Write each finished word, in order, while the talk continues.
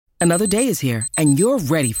Another day is here, and you're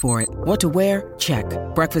ready for it. What to wear? Check.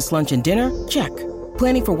 Breakfast, lunch, and dinner? Check.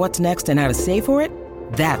 Planning for what's next and how to save for it?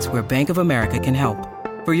 That's where Bank of America can help.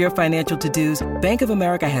 For your financial to-dos, Bank of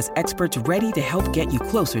America has experts ready to help get you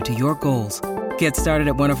closer to your goals. Get started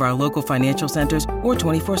at one of our local financial centers or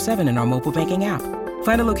 24/7 in our mobile banking app.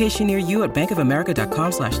 Find a location near you at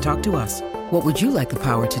bankofamerica.com/talktous. What would you like the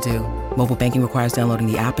power to do? Mobile banking requires downloading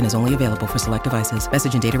the app and is only available for select devices.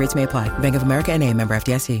 Message and data rates may apply. Bank of America N.A., member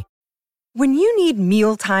FDIC. When you need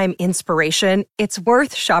mealtime inspiration, it's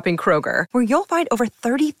worth shopping Kroger, where you'll find over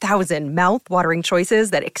 30,000 mouth-watering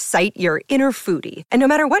choices that excite your inner foodie. And no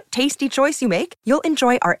matter what tasty choice you make, you'll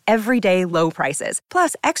enjoy our everyday low prices,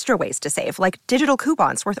 plus extra ways to save, like digital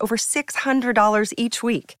coupons worth over $600 each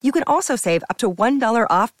week. You can also save up to $1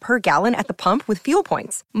 off per gallon at the pump with fuel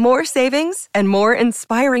points. More savings and more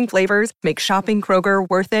inspiring flavors make shopping Kroger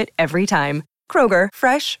worth it every time. Kroger,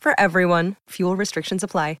 fresh for everyone. Fuel restrictions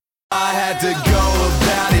apply. I had to go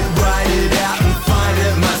about it, write it out and find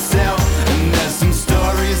it myself. And there's some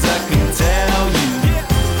stories I can tell you.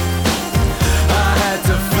 I had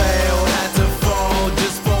to fail, had to fall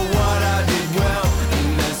just for what I did well.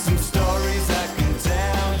 And there's some stories I can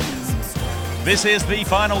tell you. This is the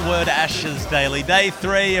Final Word Ashes Daily, day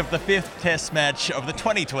 3 of the 5th Test match of the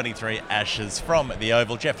 2023 Ashes from the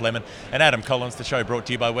Oval. Jeff Lemon and Adam Collins. The show brought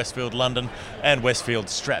to you by Westfield London and Westfield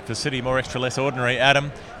Stratford City. More extra, less ordinary.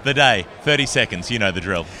 Adam, the day, 30 seconds, you know the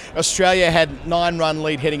drill. Australia had 9-run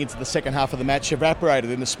lead heading into the second half of the match, evaporated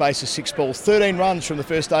in the space of 6 balls. 13 runs from the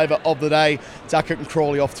first over of the day. Duckett and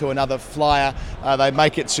Crawley off to another flyer. They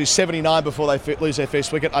make it to 79 before they lose their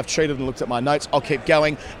first wicket. I've treated and looked at my notes. I'll keep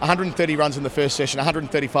going. 130 runs in the first session,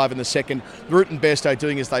 135 in the second. Root and Bairstow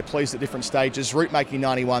doing as they pleased at different stages. Root making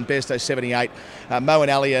 91, Bairstow 78. Mo and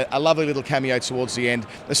Ali, a lovely little cameo towards the end.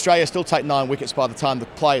 Australia still take 9 wickets by the time the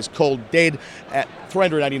play is called dead at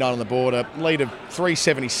 389 on the board, a lead of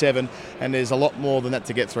 377, and there's a lot more than that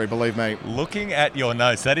to get through, believe me. Looking at your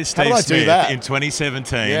notes, that is Steve How did I do Smith that? in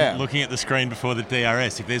 2017, looking at the screen before the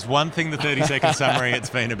DRS. If there's one thing the 30-second summary it's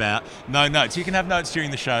been about, no notes. You can have notes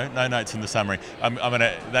during the show, no notes in the summary.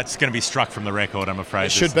 That's going to be struck from the record, I'm afraid.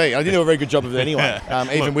 It should be. I didn't do a very good job of it anyway,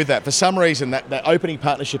 even with that. For some reason, that opening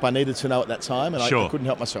partnership I needed to know at that time, and I couldn't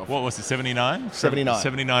help myself. What was it, 79? 79.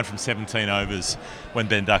 79 from 17 overs when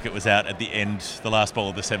Ben Duckett was out at the end, the last ball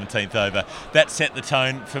of the 17th over. That set the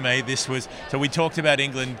tone for me. So we talked about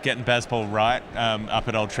England getting Bazball right up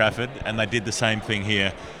at Old Trafford, and they did the same thing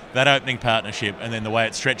here. That opening partnership, and then the way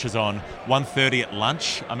it stretches on, 130 at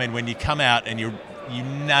lunch. I mean, when you come out and you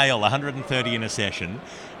nail 130 in a session,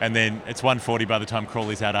 and then it's 140 by the time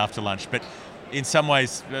Crawley's out after lunch. But in some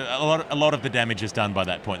ways, a lot of the damage is done by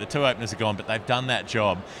that point. The 2 openers are gone, but they've done that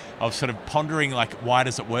job of sort of pondering, like, why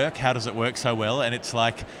does it work? How does it work so well? And it's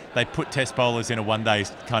like they put test bowlers in a one-day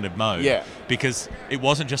kind of mode. Yeah. Because it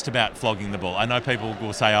wasn't just about flogging the ball. I know people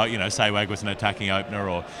will say, Sehwag was an attacking opener,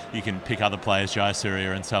 or you can pick other players,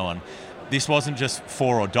 Jayasuriya and so on. This wasn't just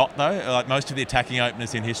 4 or dot, though. Like most of the attacking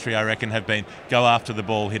openers in history, I reckon, have been go after the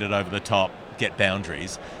ball, hit it over the top, get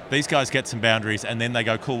boundaries. These guys get some boundaries, and then they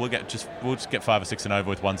go, cool, we'll just get 5 or 6 and over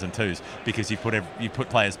with 1s and 2s because you put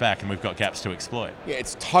players back and we've got gaps to exploit. Yeah,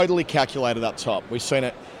 it's totally calculated up top. We've seen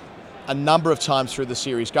it a number of times through the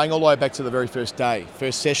series, going all the way back to the very first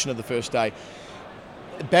session of the first day.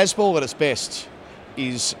 Bazball at its best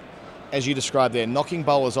is, as you described there, knocking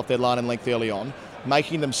bowlers off their line and length early on,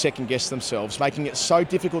 making them second guess themselves, making it so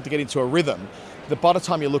difficult to get into a rhythm that by the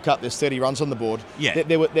time you look up, there's 30 runs on the board. Yeah.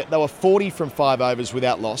 They were 40 from 5 overs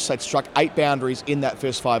without loss. They'd struck 8 boundaries in that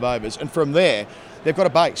first 5 overs. And from there, they've got a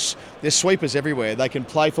base. There's sweepers everywhere. They can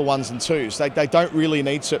play for 1s and 2s. They don't really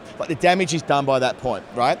need to. Like, the damage is done by that point,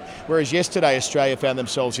 right? Whereas yesterday, Australia found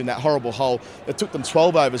themselves in that horrible hole. It took them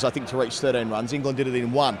 12 overs, I think, to reach 13 runs. England did it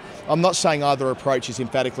in 1. I'm not saying either approach is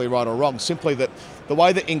emphatically right or wrong, simply that the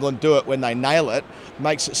way that England do it when they nail it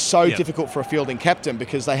makes it so difficult for a fielding captain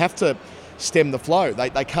because they have to stem the flow.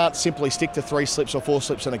 They can't simply stick to 3 slips or 4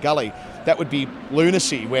 slips in a gully. That would be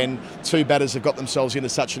lunacy when 2 batters have got themselves into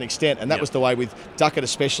such an extent, and that was the way with Duckett,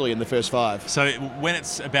 especially in the first 5. So when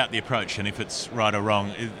it's about the approach and if it's right or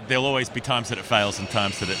wrong, there'll always be times that it fails and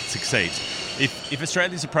times that it succeeds. If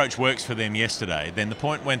Australia's approach works for them yesterday, then the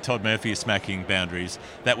point when Todd Murphy is smacking boundaries,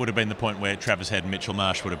 that would have been the point where Travis Head and Mitchell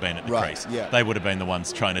Marsh would have been at the crease. Yeah. They would have been the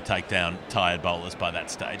ones trying to take down tired bowlers by that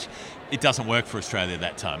stage. It doesn't work for Australia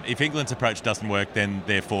that time. If England's approach doesn't work, then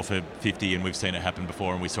they're 4 for 50, and we've seen it happen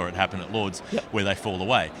before, and we saw it happen at Lords, where they fall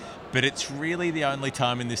away. But it's really the only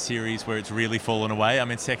time in this series where it's really fallen away. I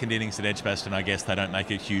mean, second innings at Edgbaston, I guess they don't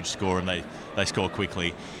make a huge score and they score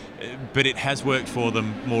quickly. but it has worked for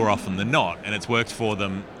them more often than not, and it's worked for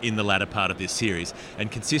them in the latter part of this series.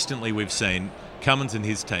 And consistently we've seen Cummins and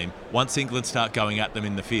his team, once England start going at them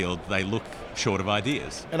in the field, they look short of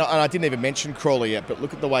ideas. And I didn't even mention Crawley yet, but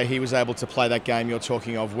look at the way he was able to play that game you're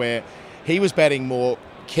talking of, where he was batting more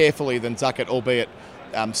carefully than Duckett, albeit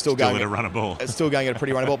still going at a runner ball. Still going at a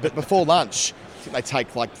pretty runner ball. But before lunch, I think they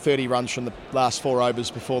take like 30 runs from the last 4 overs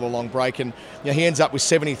before the long break, and he ends up with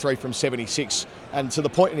 73 from 76, and to the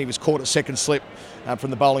point when he was caught at second slip from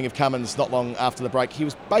the bowling of Cummins not long after the break, he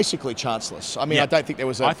was basically chanceless. I mean, I don't think there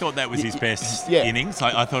was I thought that was his best innings.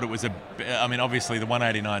 I thought it was obviously the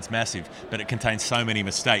 189 is massive, but it contains so many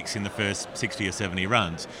mistakes in the first 60 or 70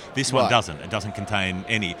 runs. This one doesn't. It doesn't contain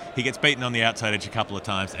any. He gets beaten on the outside edge a couple of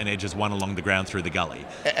times and edges one along the ground through the gully.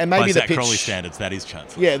 And maybe by the Zach pitch, Crawley standards, that is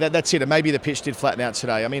chanceless. Yeah, that's it. And maybe the pitch did flatten out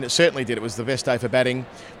today. I mean, it certainly did. It was the best day for batting.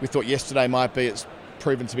 We thought yesterday might be. It's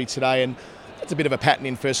proven to be today, and that's a bit of a pattern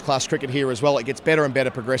in first-class cricket here as well. It gets better and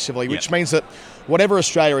better progressively, which means that whatever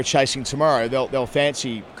Australia are chasing tomorrow, they'll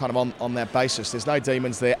fancy kind of on that basis. There's no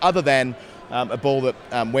demons there, other than a ball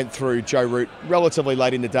that went through Joe Root relatively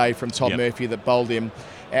late in the day from Todd Murphy that bowled him,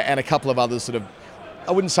 and a couple of others that have,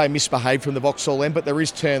 I wouldn't say misbehaved from the Vauxhall end, but there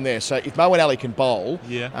is turn there. So if Moeen Ali can bowl,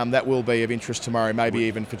 that will be of interest tomorrow, maybe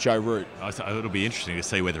even for Joe Root. It'll be interesting to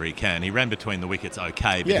see whether he can. He ran between the wickets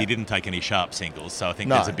okay, but he didn't take any sharp singles. So I think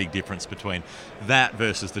there's a big difference between that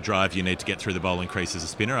versus the drive you need to get through the bowling crease as a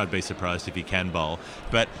spinner. I'd be surprised if he can bowl.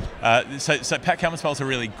 But so Pat Cummins bowls a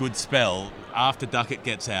really good spell. After Duckett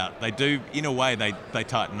gets out, they do, in a way, they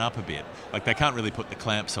tighten up a bit. Like, they can't really put the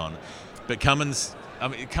clamps on. But Cummins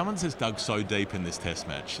has dug so deep in this test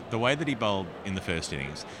match. The way that he bowled in the first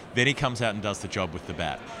innings, then he comes out and does the job with the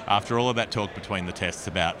bat. After all of that talk between the tests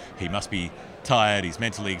about he must be tired, he's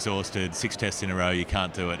mentally exhausted, 6 tests in a row, you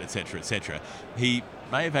can't do it, etc., etc. He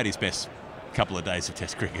may have had his best couple of days of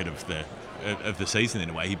test cricket of the season in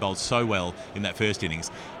a way. He bowled so well in that first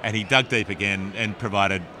innings, and he dug deep again and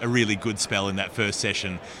provided a really good spell in that first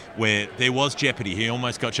session where there was jeopardy. He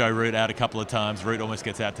almost got Joe Root out a couple of times. Root almost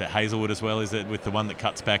gets out to Hazelwood as well, is it, with the one that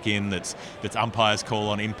cuts back in, that's umpire's call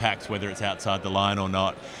on impact, whether it's outside the line or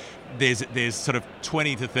not. There's sort of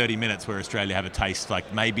 20 to 30 minutes where Australia have a taste,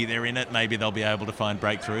 like maybe they're in it, maybe they'll be able to find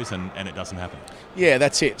breakthroughs, and it doesn't happen. Yeah,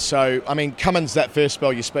 that's it. So, I mean, Cummins, that first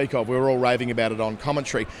spell you speak of, we were all raving about it on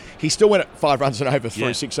commentary. He still went at 5 runs and over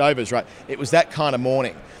through 6 overs, right? It was that kind of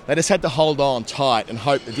morning. They just had to hold on tight and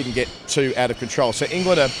hope it didn't get too out of control. So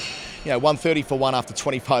England are, 130 for 1 after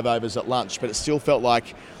 25 overs at lunch, but it still felt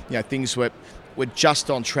like, things were just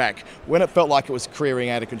on track. When it felt like it was careering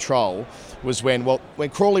out of control was when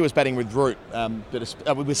Crawley was batting with Root,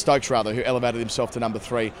 with Stokes rather, who elevated himself to number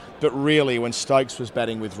 3. But really, when Stokes was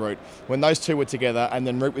batting with Root, when those two were together, and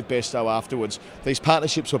then Root with Bairstow afterwards, these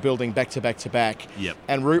partnerships were building back to back to back.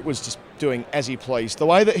 And Root was just doing as he pleased. The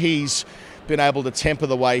way that he's been able to temper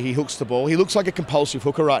the way he hooks the ball. He looks like a compulsive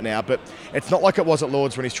hooker right now, but it's not like it was at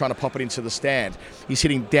Lords when he's trying to pop it into the stand. He's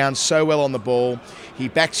hitting down so well on the ball. He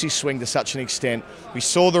backs his swing to such an extent. We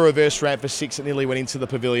saw the reverse ramp for 6 that nearly went into the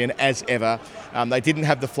pavilion, as ever. They didn't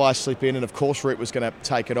have the fly slip in, and of course Root was going to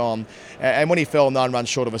take it on. And when he fell 9 runs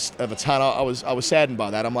short of a ton, I was saddened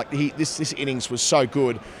by that. I'm like, this innings was so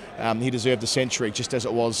good. He deserved a century, just as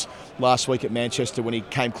it was last week at Manchester when he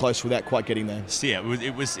came close without quite getting there. So yeah,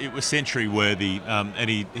 it was century worthy, and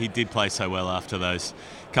he did play so well after those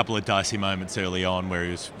couple of dicey moments early on where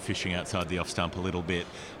he was fishing outside the off stump a little bit.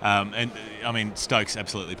 And I mean, Stokes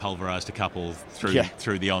absolutely pulverised a couple through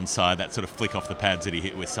the onside. That sort of flick off the pads that he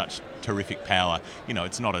hit with such terrific power.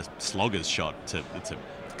 It's not a slogger's shot; it's a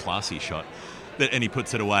classy shot. And he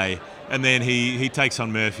puts it away, and then he takes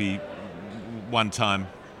on Murphy one time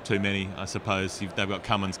too many, I suppose. They've got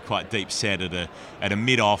Cummins quite deep set at a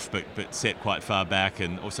mid-off, but set quite far back,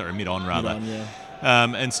 and also a mid-on rather.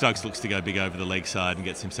 And Stokes looks to go big over the leg side and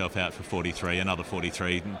gets himself out for 43, another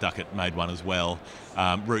 43. Duckett made one as well.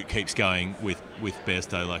 Root keeps going with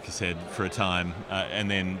Bairstow, like you said, for a time, and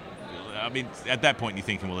then. I mean, at that point, you're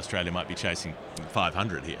thinking, well, Australia might be chasing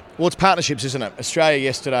 500 here. Well, it's partnerships, isn't it? Australia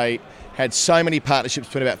yesterday had so many partnerships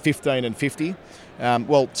between about 15 and 50.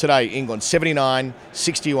 Today, England, 79,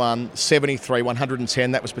 61, 73,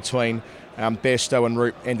 110. That was between Bairstow and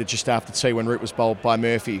Root, ended just after tea when Root was bowled by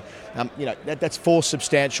Murphy. That's 4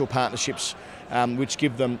 substantial partnerships, which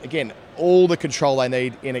give them, again, all the control they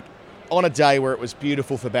need on a day where it was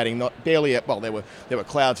beautiful for batting. There were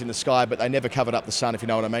clouds in the sky, but they never covered up the sun, if you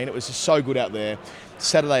know what I mean. It was just so good out there.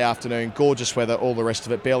 Saturday afternoon, gorgeous weather, all the rest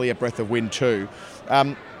of it, barely a breath of wind too.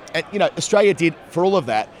 Australia did, for all of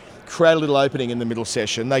that, create a little opening in the middle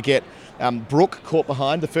session. They get Brook caught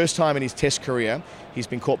behind. The first time in his test career he's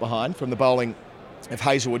been caught behind from the bowling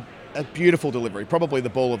Hazelwood. A beautiful delivery, probably the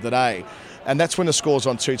ball of the day. And that's when the score's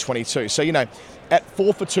on 222. So, at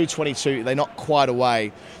 4 for 222, they're not quite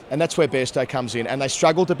away. And that's where Bairstow comes in. And they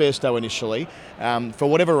struggled to Bairstow initially. For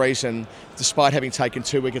whatever reason, despite having taken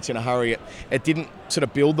 2 wickets in a hurry, it didn't sort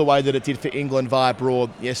of build the way that it did for England via Broad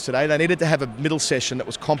yesterday. They needed to have a middle session that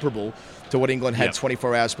was comparable to what England had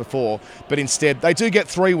 24 hours before. But instead, they do get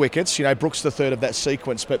 3 wickets. Brooks the third of that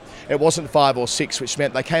sequence. But it wasn't 5 or 6, which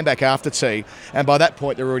meant they came back after tea. And by that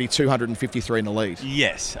point, they were already 253 in the lead.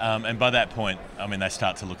 Yes, and by that point, they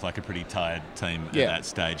start to look like a pretty tired team at that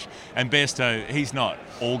stage. And Bairstow, he's not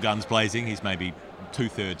all guns blazing. He's maybe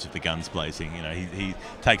 2/3 of the guns blazing. He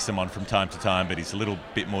takes them on from time to time, but he's a little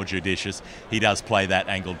bit more judicious. He does play that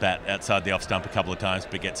angled bat outside the off stump a couple of times,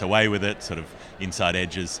 but gets away with it, sort of inside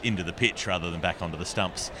edges into the pitch rather than back onto the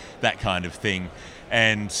stumps, that kind of thing.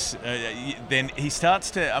 And then he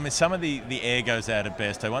starts to, some of the air goes out of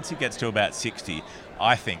Bairstow. Once he gets to about 60,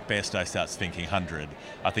 I think Bairstow starts thinking 100.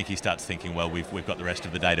 I think he starts thinking, well, we've got the rest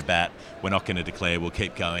of the day to bat. We're not going to declare. We'll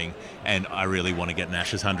keep going. And I really want to get an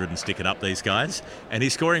Ashes 100 and stick it up these guys. And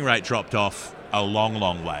his scoring rate dropped off a long,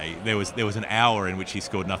 long way. There was an hour in which he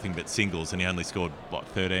scored nothing but singles, and he only scored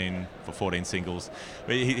 13 for 14 singles.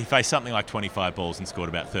 But he faced something like 25 balls and scored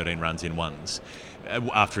about 13 runs in ones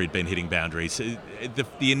after he'd been hitting boundaries.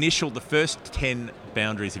 The first 10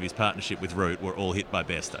 boundaries of his partnership with Root were all hit by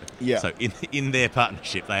Bairstow. Yeah. So in their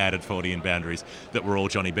partnership, they added 40 in boundaries that were all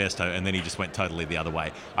Johnny Bairstow, and then he just went totally the other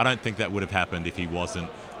way. I don't think that would have happened if he wasn't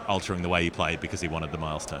altering the way he played because he wanted the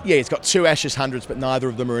milestone. Yeah, he's got 2 Ashes 100s, but neither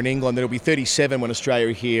of them are in England. There'll be 37 when Australia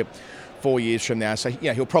are here 4 years from now. So,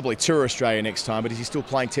 he'll probably tour Australia next time, but is he still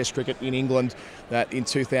playing Test cricket in England in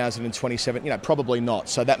 2027? Probably not.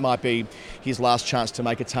 So that might be his last chance to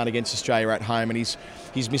make a ton against Australia at home, and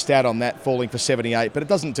he's missed out on that, falling for 78. But it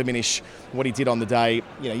doesn't diminish what he did on the day.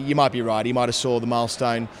 You might be right. He might have saw the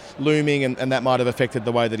milestone looming, and that might have affected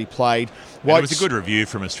the way that he played. It was a good review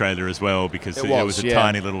from Australia as well, because it was a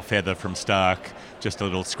tiny little feather from Stark, just a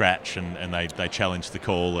little scratch, and they challenged the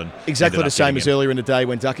call. And exactly the same as earlier in the day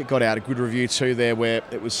when Duckett got out. A good review too there, where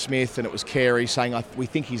it was Smith and it was Carey saying, we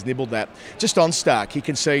think he's nibbled that. Just on Stark, he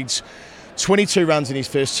concedes 22 runs in his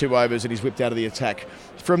first 2 overs and he's whipped out of the attack.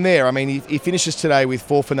 From there, he finishes today with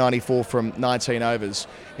 4 for 94 from 19 overs.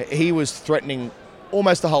 He was threatening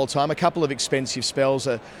almost the whole time. A couple of expensive spells.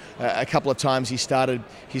 A couple of times he started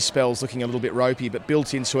his spells looking a little bit ropey, but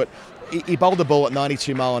built into it. He bowled the ball at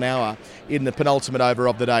 92 mile an hour in the penultimate over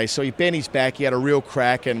of the day. So he bent his back, he had a real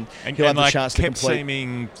crack, and he'll have the chance to complete. Kept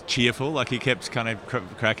seeming cheerful, like he kept kind of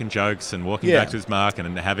cracking jokes and walking back to his mark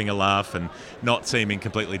and having a laugh and not seeming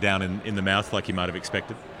completely down in the mouth like he might have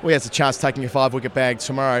expected. Well, he has a chance taking a 5-wicket bag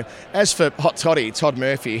tomorrow. As for Hot Toddy, Todd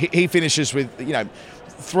Murphy, he finishes with,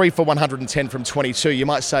 3 for 110 from 22. You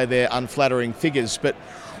might say they're unflattering figures, but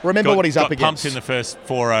remember what he's up against. Pumped in the first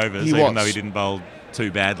 4 overs, even though he didn't bowl too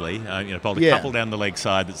badly. Bowled a couple down the leg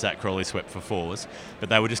side that Zach Crawley swept for 4s, but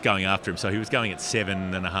they were just going after him. So he was going at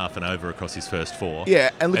 7.5 and over across his first 4.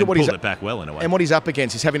 Yeah, and look at what he's pulled it back well in a way. And what he's up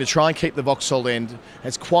against is having to try and keep the Vauxhall end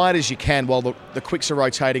as quiet as you can while the quicks are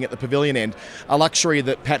rotating at the pavilion end. A luxury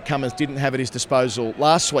that Pat Cummins didn't have at his disposal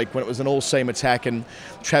last week when it was an all-seam attack and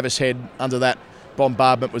Travis Head under that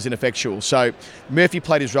bombardment was ineffectual. So Murphy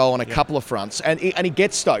played his role on a couple of fronts, and he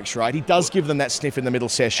gets Stokes, right? He does give them that sniff in the middle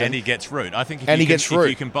session. And he gets Root. I think if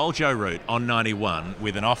you can bowl Joe Root on 91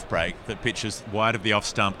 with an off break that pitches wide of the off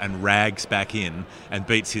stump and rags back in and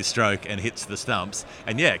beats his stroke and hits the stumps,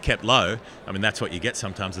 and it kept low. That's what you get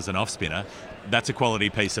sometimes as an off spinner. That's a quality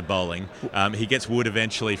piece of bowling. He gets Wood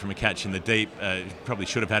eventually from a catch in the deep. Probably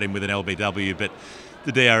should have had him with an LBW, but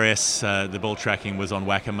the DRS, the ball tracking was on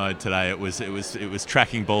whacker mode today. It was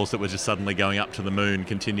tracking balls that were just suddenly going up to the moon,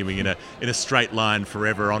 continuing in a straight line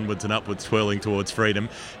forever, onwards and upwards, twirling towards freedom.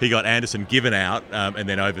 He got Anderson given out and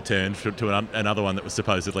then overturned to another one that was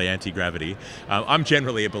supposedly anti-gravity. I'm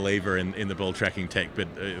generally a believer in the ball tracking tech, but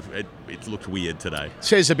it looked weird today.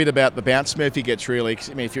 Says a bit about the bounce Murphy gets, really.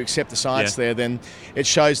 If you accept the science there, then it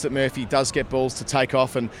shows that Murphy does get balls to take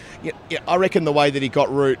off. And I reckon the way that he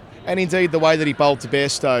got Root, and indeed the way that he bowled to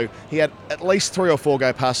Bairstow, he had at least 3 or 4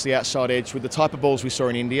 go past the outside edge with the type of balls we saw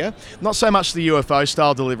in India. Not so much the UFO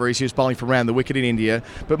style deliveries he was bowling from around the wicket in India,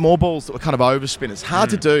 but more balls that were kind of overspinners.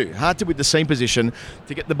 Hard to do, with the seam position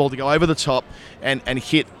to get the ball to go over the top and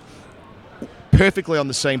hit perfectly on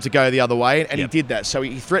the seam to go the other way, and he did that. So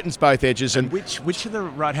he threatens both edges. And which of the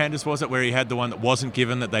right-handers was it where he had the one that wasn't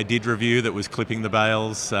given that they did review that was clipping the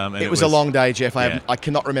bails? It was a long day, Jeff. I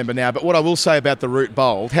cannot remember now. But what I will say about the Root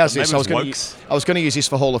bowled, how's this? I was going to use this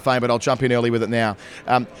for Hall of Fame, but I'll jump in early with it now.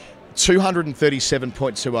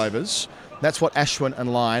 237.2 overs. That's what Ashwin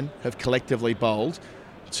and Lyon have collectively bowled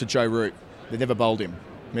to Joe Root. They've never bowled him.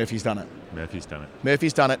 Murphy's done it. Murphy's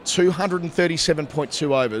done it.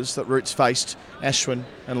 237.2 overs that Root's faced Ashwin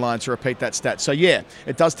and Lyon to repeat that stat. So, yeah,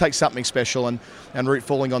 it does take something special, and Root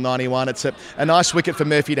falling on 91. It's a nice wicket for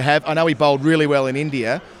Murphy to have. I know he bowled really well in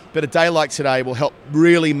India, but a day like today will help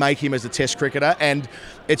really make him as a Test cricketer, and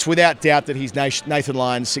it's without doubt that he's Nathan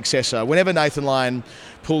Lyon's successor. Whenever Nathan Lyon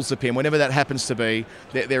pulls the pin, whenever that happens to be,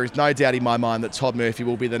 there is no doubt in my mind that Todd Murphy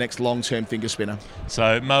will be the next long-term finger spinner.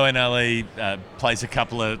 So Moeen Ali plays a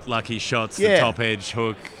couple of lucky shots, the top edge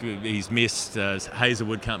hook, he's missed.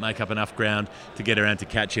 Hazelwood can't make up enough ground to get around to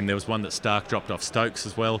catch him. There was one that Stark dropped off Stokes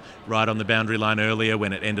as well, right on the boundary line earlier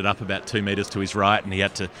when it ended up about 2 metres to his right and he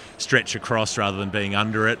had to stretch across rather than being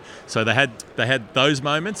under it. So they had those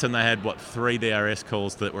moments, and they had, 3 DRS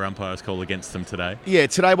calls that were umpires called against them today. Yeah,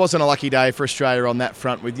 today wasn't a lucky day for Australia on that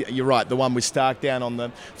front. You're right, the one with Stark down on the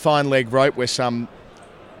fine leg rope where I'm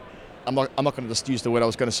not going to just use the word I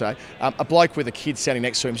was going to say. A bloke with a kid standing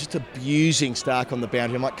next to him just abusing Stark on the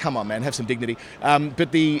boundary. I'm like, come on, man, have some dignity.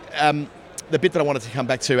 But the bit that I wanted to come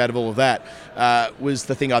back to out of all of that was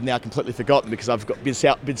the thing I've now completely forgotten because I've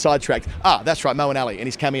been sidetracked. That's right, Moeen Ali and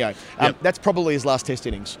his cameo. That's probably his last Test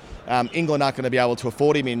innings. England aren't going to be able to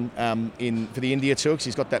afford him in for the India tour because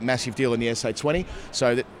he's got that massive deal in the SA20.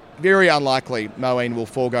 So that very unlikely Moeen will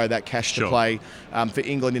forego that cash to play for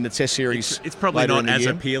England in the Test series. It's probably not as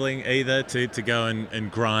year. appealing either to go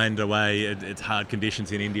and grind away. It's hard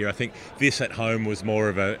conditions in India. I think this at home was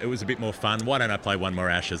it was a bit more fun. Why don't I play one more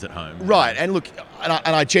Ashes at home? Right, and look,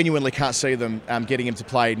 and I genuinely can't see them getting him to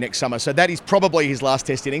play next summer. So that is probably his last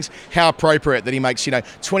Test innings. How appropriate that he makes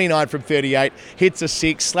 29 from 38, hits a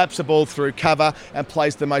 6, slaps the ball through cover, and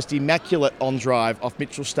plays the most immaculate on drive off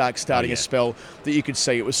Mitchell Stark starting a spell that you could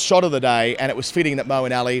see. It was shot of the day, and it was fitting that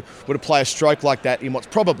Moeen Ali would play a stroke like that in what's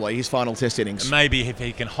probably his final Test innings. Maybe if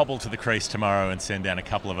he can hobble to the crease tomorrow and send down a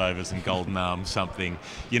couple of overs and golden arm something,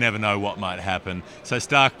 you never know what might happen. So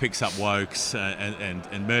Stark picks up Wokes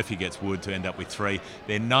and Murphy gets Wood to end up with 3.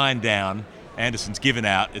 They're 9 down. Anderson's given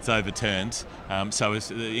out, it's overturned. So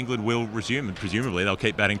England will resume, and presumably they'll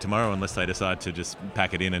keep batting tomorrow unless they decide to just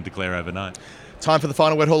pack it in and declare overnight. Time for the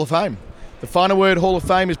Final Word Hall of Fame. The Final Word Hall of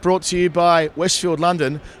Fame is brought to you by Westfield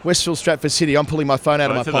London, Westfield Stratford City. I'm pulling my phone out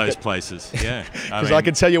of my pocket. Both of those places, yeah. Because I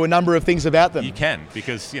can tell you a number of things about them. You can,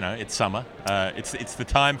 because, it's summer. It's the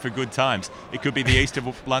time for good times. It could be the east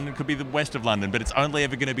of London, could be the west of London, but it's only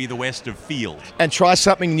ever going to be the west of Field. And try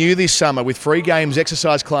something new this summer with free games,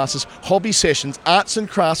 exercise classes, hobby sessions, arts and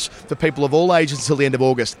crafts for people of all ages until the end of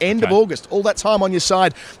August. End of August, all that time on your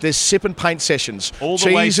side. There's sip and paint sessions. All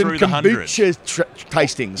the way through the 100. Cheese and kombucha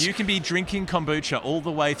tastings. You can be drinking kombucha all the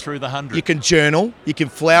way through the 100. You can journal, you can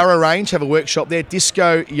flower arrange, have a workshop there,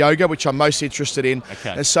 disco yoga, which I'm most interested in,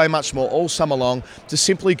 and so much more all summer long. Just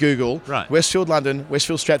simply Google Westfield London,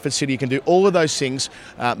 Westfield Stratford City. You can do all of those things,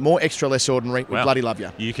 more extra, less ordinary. We bloody love you.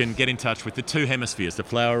 You can get in touch with the 2 hemispheres, the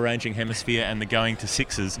flower arranging hemisphere and the going to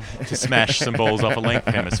sixes to smash some balls off a length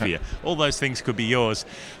hemisphere. All those things could be yours.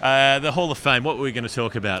 The Hall of Fame, what were we going to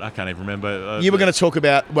talk about? I can't even remember. You were going to talk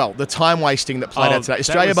about, the time wasting that played out today.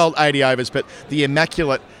 Australia bowled 80 overs, but the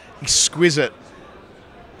immaculate, exquisite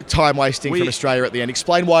time wasting from Australia at the end.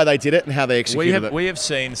 Explain why they did it and how they executed it. We have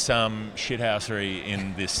seen some shithousery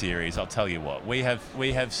in this series. I'll tell you what. We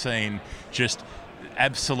have seen just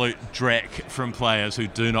absolute dreck from players who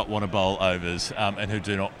do not want to bowl overs and who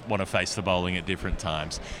do not want to face the bowling at different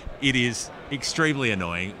times. It is extremely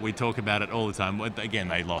annoying. We talk about it all the time. Again,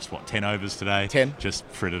 they lost, 10 overs today? 10. Just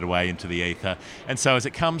frittered away into the ether. And so as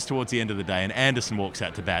it comes towards the end of the day and Anderson walks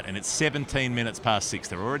out to bat and it's 17 minutes past 6,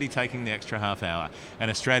 they're already taking the extra half hour.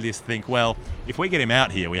 And Australians think, well, if we get him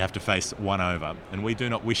out here, we have to face 1 over. And we do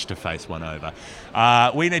not wish to face 1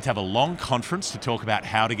 over. We need to have a long conference to talk about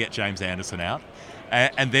how to get James Anderson out.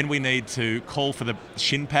 And then we need to call for the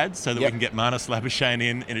shin pads so that we can get Marnus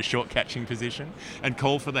Labuschagne in a short catching position and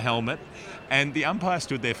call for the helmet. And the umpire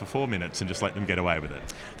stood there for 4 minutes and just let them get away with it.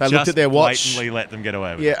 They looked at their watch. Blatantly let them get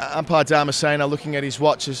away with it. Yeah, umpire Dharmasena looking at his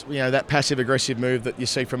watch as, that passive-aggressive move that you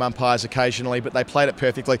see from umpires occasionally, but they played it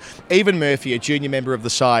perfectly. Even Murphy, a junior member of the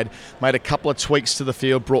side, made a couple of tweaks to the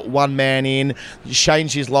field, brought one man in,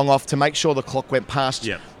 changed his long off to make sure the clock went past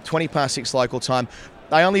 20 past 6 local time.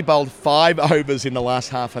 They only bowled 5 overs in the last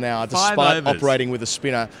half an hour, despite operating with a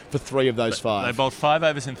spinner for 3 of those 5. They bowled 5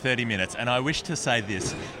 overs in 30 minutes, and I wish to say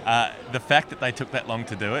this. The fact that they took that long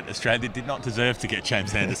to do it, Australia did not deserve to get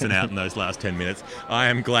James Anderson out in those last 10 minutes. I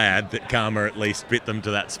am glad that karma at least bit them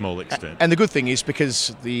to that small extent. And the good thing is,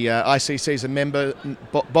 because the ICC is a member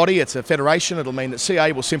body, it's a federation, it'll mean that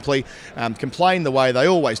CA will simply complain the way they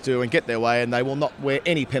always do and get their way, and they will not wear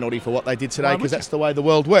any penalty for what they did today, because that's the way the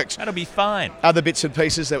world works. That'll be fine. Other bits and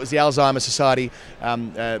pieces, that was the Alzheimer's Society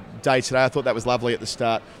day today. I thought that was lovely at the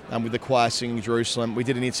start with the choir singing Jerusalem. We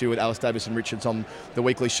did an interview with Alice Davis and Richards on the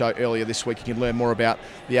weekly show earlier this week. You can learn more about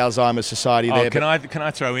the Alzheimer's Society there. Can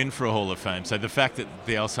I throw in for a Hall of Fame? So the fact that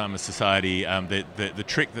the Alzheimer's Society, the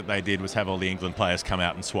trick that they did was have all the England players come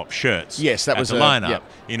out and swap shirts. Yes, that was the lineup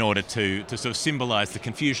in order to sort of symbolise the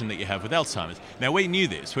confusion that you have with Alzheimer's. Now, we knew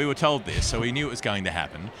this. We were told this, so we knew it was going to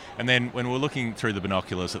happen. And then when we were looking through the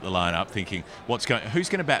binoculars at the lineup, thinking, who's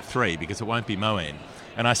going to bat 3, because it won't be Moeen.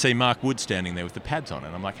 And I see Mark Wood standing there with the pads on,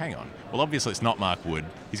 and I'm like, hang on. Well, obviously it's not Mark Wood.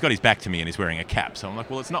 He's got his back to me and he's wearing a cap. So I'm like,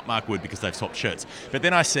 well, it's not Mark Wood because they've swapped shirts. But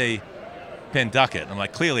then I see Ben Duckett. I'm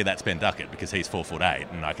like, clearly that's Ben Duckett because he's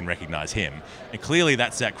 4'8" and I can recognise him. And clearly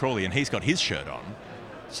that's Zach Crawley and he's got his shirt on.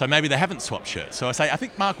 So maybe they haven't swapped shirts. So I say, I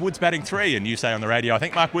think Mark Wood's batting 3. And you say on the radio, I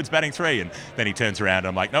think Mark Wood's batting 3. And then he turns around and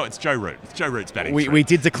I'm like, no, it's Joe Root. It's Joe Root's batting 3. We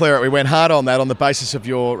did declare it. We went hard on that on the basis of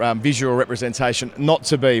your visual representation. Not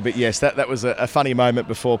to be, but yes, that was a funny moment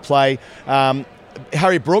before play.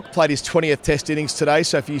 Harry Brook played his 20th Test innings today,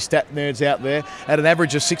 so for you stat nerds out there, at an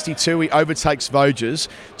average of 62, he overtakes Voges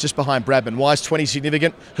just behind Bradman. Why is 20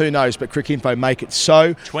 significant? Who knows, but Cricinfo make it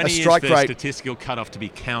so. 20 is the statistical cutoff to be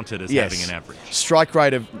counted as having an average. Strike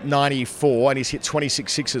rate of 94, and he's hit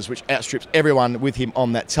 26 sixes, which outstrips everyone with him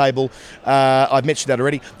on that table. I've mentioned that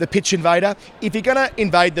already. The pitch invader. If you're going to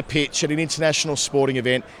invade the pitch at an international sporting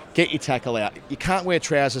event, get your tackle out. You can't wear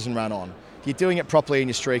trousers and run on. You're doing it properly and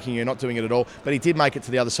you're streaking, you're not doing it at all. But he did make it to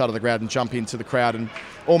the other side of the ground and jump into the crowd and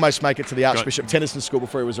almost make it to the Archbishop Tennyson School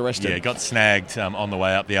before he was arrested. Yeah, got snagged on the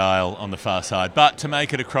way up the aisle on the far side. But to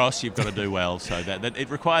make it across, you've got to do well. So that it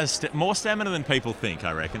requires more stamina than people think,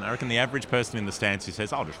 I reckon. I reckon the average person in the stands who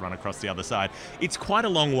says, I'll just run across the other side, it's quite a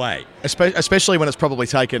long way. Especially when it's probably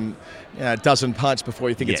taken a dozen punts before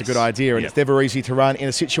you think it's a good idea. And it's never easy to run in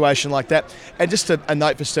a situation like that. And just a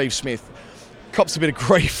note for Steve Smith. Cops a bit of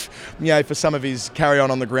grief, for some of his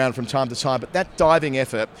carry-on the ground from time to time. But that diving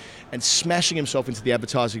effort and smashing himself into the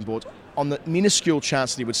advertising boards on the minuscule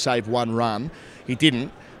chance that he would save 1 run, he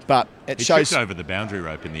didn't. But it shows. He tripped over the boundary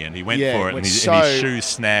rope in the end. He went for it, and his shoe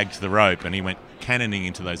snagged the rope, and he went cannoning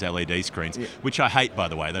into those LED screens, which I hate, by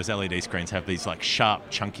the way. Those LED screens have these like sharp,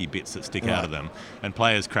 chunky bits that stick out of them, and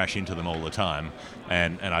players crash into them all the time.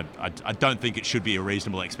 And I don't think it should be a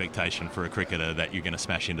reasonable expectation for a cricketer that you're going to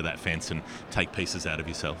smash into that fence and take pieces out of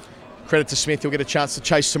yourself. Credit to Smith, he'll get a chance to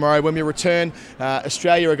chase tomorrow. When we return,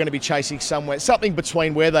 Australia are going to be chasing something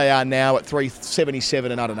between where they are now at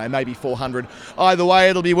 377 and, I don't know, maybe 400. Either way,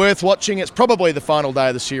 it'll be worth watching. It's probably the final day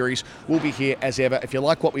of the series. We'll be here as ever. If you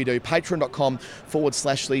like what we do,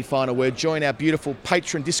 patreon.com/The Final Word. Join our beautiful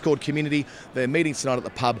Patreon Discord community. They're meeting tonight at the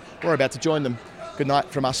pub. We're about to join them. Good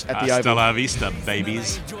night from us at the Oval. Hasta la vista,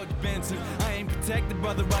 babies. I ain't protected,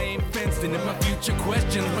 brother, I ain't fenced in. And my future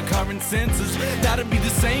questions, my current senses, that'll be the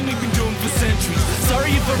same we've been doing for centuries.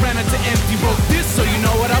 Sorry if I ran out to empty, wrote this so you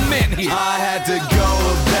know what I meant here. I had to go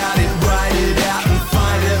about